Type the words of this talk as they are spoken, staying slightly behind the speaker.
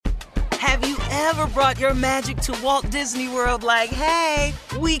Have you ever brought your magic to Walt Disney World like, hey,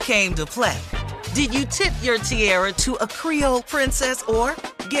 we came to play? Did you tip your tiara to a Creole princess or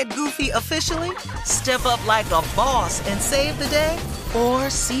get goofy officially? Step up like a boss and save the day? Or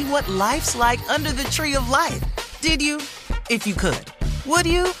see what life's like under the tree of life? Did you? If you could. Would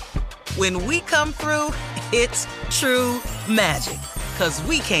you? When we come through, it's true magic. 'Cause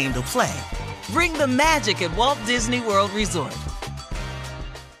we came to play. Bring the magic at Walt Disney World Resort.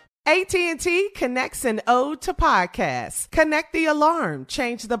 AT&T connects an ode to podcasts. Connect the alarm.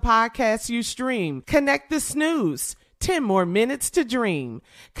 Change the podcast you stream. Connect the snooze. 10 more minutes to dream.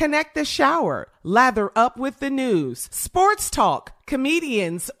 Connect the shower. Lather up with the news. Sports talk,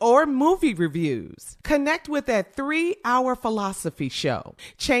 comedians, or movie reviews. Connect with that 3-hour philosophy show.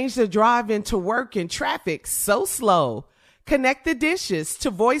 Change the drive into work in traffic so slow. Connect the dishes to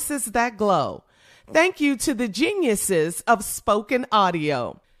voices that glow. Thank you to the geniuses of spoken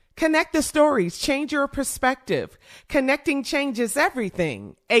audio. Connect the stories, change your perspective. Connecting changes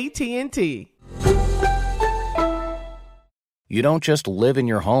everything. AT&T. You don't just live in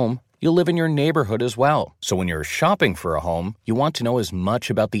your home, you live in your neighborhood as well. So when you're shopping for a home, you want to know as much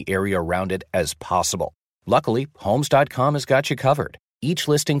about the area around it as possible. Luckily, Homes.com has got you covered. Each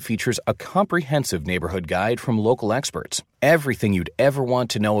listing features a comprehensive neighborhood guide from local experts. Everything you'd ever want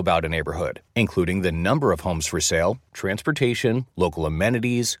to know about a neighborhood, including the number of homes for sale, transportation, local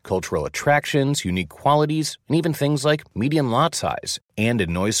amenities, cultural attractions, unique qualities, and even things like median lot size and a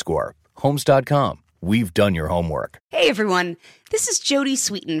noise score. Homes.com. We've done your homework. Hey, everyone. This is Jody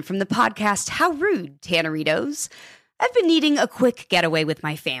Sweeten from the podcast How Rude, Tanneritos. I've been needing a quick getaway with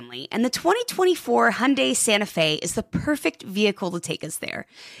my family, and the 2024 Hyundai Santa Fe is the perfect vehicle to take us there.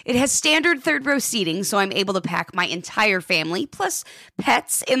 It has standard third-row seating, so I'm able to pack my entire family, plus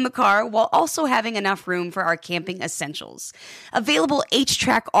pets, in the car, while also having enough room for our camping essentials. Available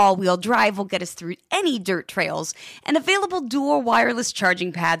H-Track all-wheel drive will get us through any dirt trails, and available dual wireless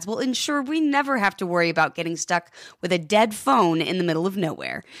charging pads will ensure we never have to worry about getting stuck with a dead phone in the middle of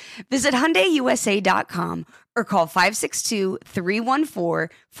nowhere. Visit HyundaiUSA.com or call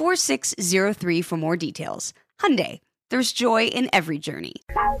 562-314-4603 for more details. Hyundai, there's joy in every journey.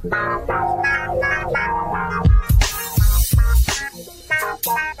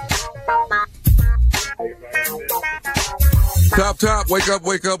 Top, wake up,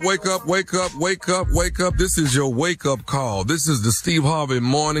 wake up, wake up, wake up, wake up, wake up. This is your wake up call. This is the Steve Harvey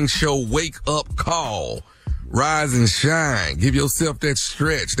Morning Show wake up call. Rise and shine. Give yourself that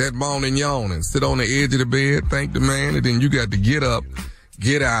stretch, that morning yawn, and sit on the edge of the bed, thank the man, and then you got to get up,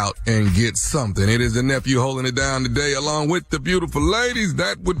 get out, and get something. It is the nephew holding it down today, along with the beautiful ladies.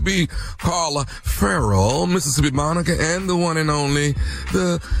 That would be Carla Farrell, Mississippi Monica, and the one and only,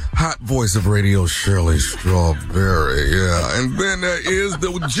 the hot voice of radio, Shirley Strawberry. Yeah, and then there is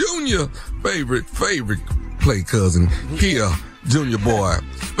the junior favorite play cousin, Kia Junior Boy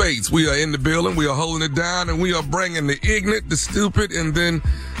Spates. We are in the building. We are holding it down, and we are bringing the ignorant, the stupid, and then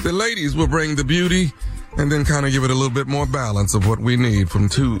the ladies will bring the beauty, and then kind of give it a little bit more balance of what we need from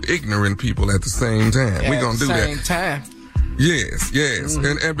two ignorant people at the same time. We're going to do that. Same time. Yes.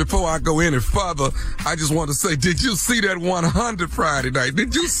 Mm-hmm. And before I go any further, I just want to say, did you see that 100 Friday night?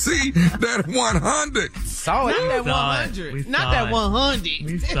 Did you see that 100? Saw it. Not that 100. Not that 100.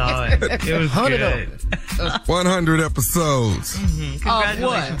 We saw it. It was 100 good. 100 episodes. Mm-hmm.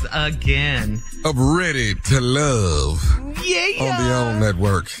 Congratulations again. Of Ready to Love. Yeah. On the OWN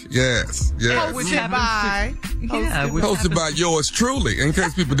network. Yes. Hosted by yours truly. In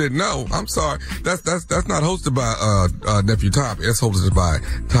case people didn't know, I'm sorry. That's not hosted by Nephew Tommy. It's hosted by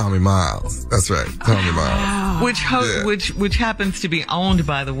Tommy Miles. That's right, Tommy Miles. Which happens to be owned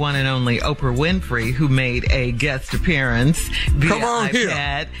by the one and only Oprah Winfrey, who made a guest appearance via Come on iPad.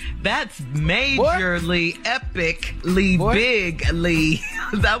 Here. That's majorly, epically, bigly.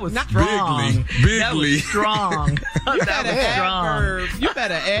 That was strong. Bigly. That was strong. That was strong. You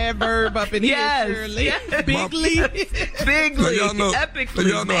better adverb up in here, Shirley. Yes. Bigly. Bigly. Y'all know,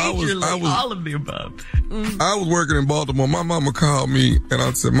 epically, majorly, I was, all of the above. I was working in Baltimore. My mama called me and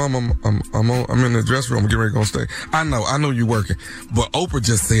I said, Mama, I'm in the dressing room. I'm getting ready to go stay. I know you working. But Oprah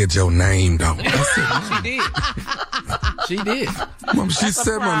just said your name, though. I said, She did. Mama, she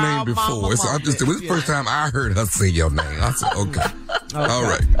said my name before. So this is the first time I heard her say your name. I said, okay. All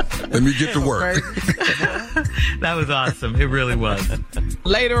right. Let me get to work. That was awesome. It really was.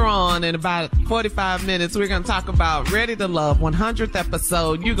 Later on, in about 45 minutes, we're going to talk about Ready to Love, 100th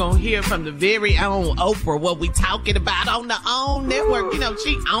episode. You're going to hear from the very own Oprah what we talking about on the OWN network. You know,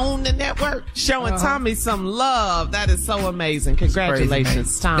 she owned the network, showing Tommy some love. That is so amazing.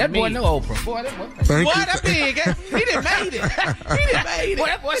 Congratulations, Tommy. That boy know Oprah. Boy, that boy. Thank Boy, you. that big. He done made it. He done made Boy, it.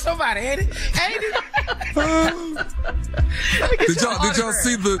 that boy somebody, ain't it? Ain't it?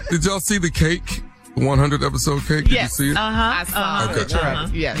 Did y'all see the cake? 100th episode cake? Did Yes. you see it? I saw Okay. it.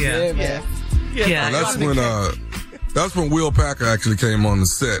 Yes. Yeah. Yes. Yeah. That's when Will Packer actually came on the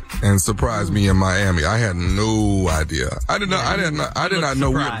set and surprised me in Miami. I had no idea. I did not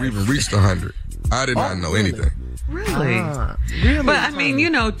know we had even reached 100. I did not know anything. Really? Really? But I mean, you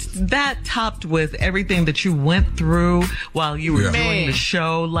know, that topped with everything that you went through while you were doing the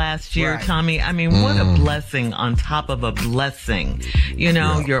show last year, Right. Tommy. I mean, what a blessing on top of a blessing. You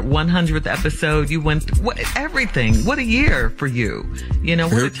know, your 100th episode, you went through everything. What a year for you. You know,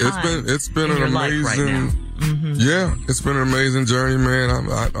 what a time. It's been in an your life right now. amazing. Yeah, it's been an amazing journey, man.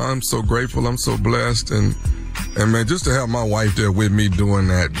 I'm so grateful. I'm so blessed, and man, just to have my wife there with me doing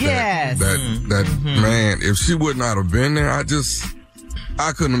that. Yes. Man, if she would not have been there, I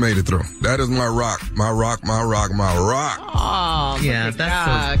couldn't have made it through. That is my rock. Oh, Yeah, look at that's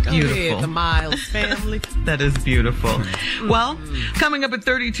God. so Go beautiful. ahead, the Miles family. That is beautiful. Well, coming up at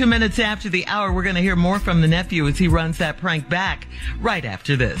 32 minutes after the hour, we're going to hear more from the nephew as he runs that prank back right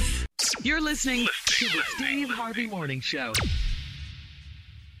after this. You're listening to the Steve Harvey Morning Show.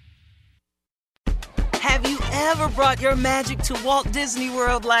 Have you ever brought your magic to Walt Disney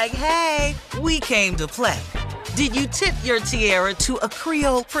World like, hey, we came to play? Did you tip your tiara to a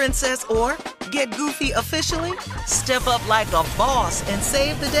Creole princess or get goofy officially? Step up like a boss and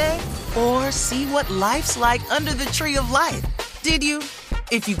save the day? Or see what life's like under the tree of life? Did you?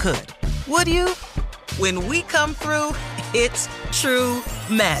 If you could. Would you? When we come through, it's true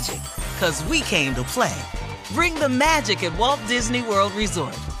magic. 'Cause we came to play. Bring the magic at Walt Disney World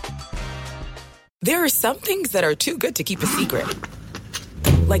Resort. There are some things that are too good to keep a secret.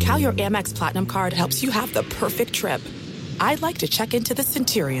 Like how your Amex Platinum card helps you have the perfect trip. I'd like to check into the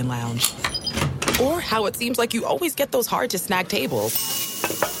Centurion Lounge. Or how it seems like you always get those hard-to-snag tables.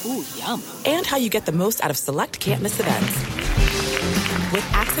 Ooh, yum. And how you get the most out of select can't-miss events. With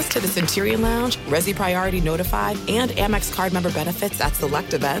access to the Centurion Lounge, Resi Priority Notified, and Amex card member benefits at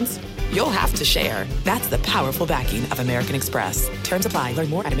select events, you'll have to share. That's the powerful backing of American Express. Terms apply. Learn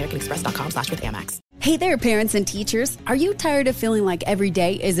more at americanexpress.com/withAmex. Hey there, parents and teachers. Are you tired of feeling like every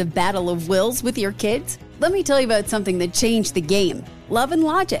day is a battle of wills with your kids? Let me tell you about something that changed the game. Love and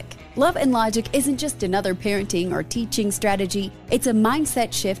Logic. Love and Logic isn't just another parenting or teaching strategy. It's a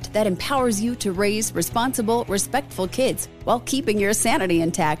mindset shift that empowers you to raise responsible, respectful kids while keeping your sanity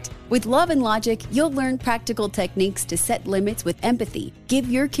intact. With Love and Logic, you'll learn practical techniques to set limits with empathy, give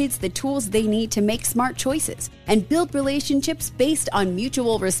your kids the tools they need to make smart choices, and build relationships based on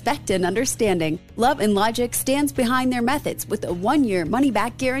mutual respect and understanding. Love and Logic stands behind their methods with a 1-year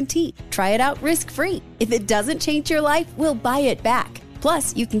money-back guarantee. Try it out risk-free. If it doesn't change your life, we'll buy it back.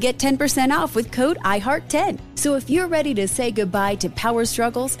 Plus, you can get 10% off with code IHEART10. So if you're ready to say goodbye to power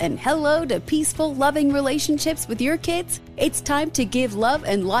struggles and hello to peaceful, loving relationships with your kids, it's time to give Love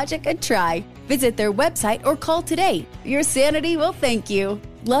and Logic a try. Visit their website or call today. Your sanity will thank you.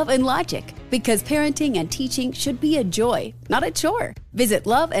 Love and Logic, because parenting and teaching should be a joy, not a chore. Visit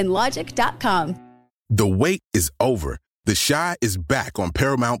loveandlogic.com. The wait is over. The Chi is back on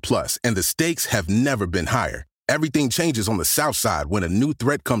Paramount Plus, and the stakes have never been higher. Everything changes on the South Side when a new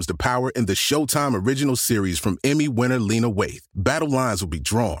threat comes to power in the Showtime original series from Emmy winner Lena Waithe. Battle lines will be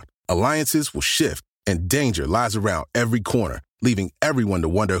drawn, alliances will shift, and danger lies around every corner, leaving everyone to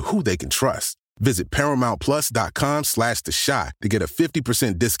wonder who they can trust. Visit ParamountPlus.com/The Chi to get a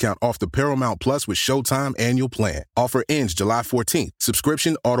 50% discount off the Paramount Plus with Showtime annual plan. Offer ends July 14th.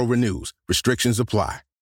 Subscription auto-renews. Restrictions apply.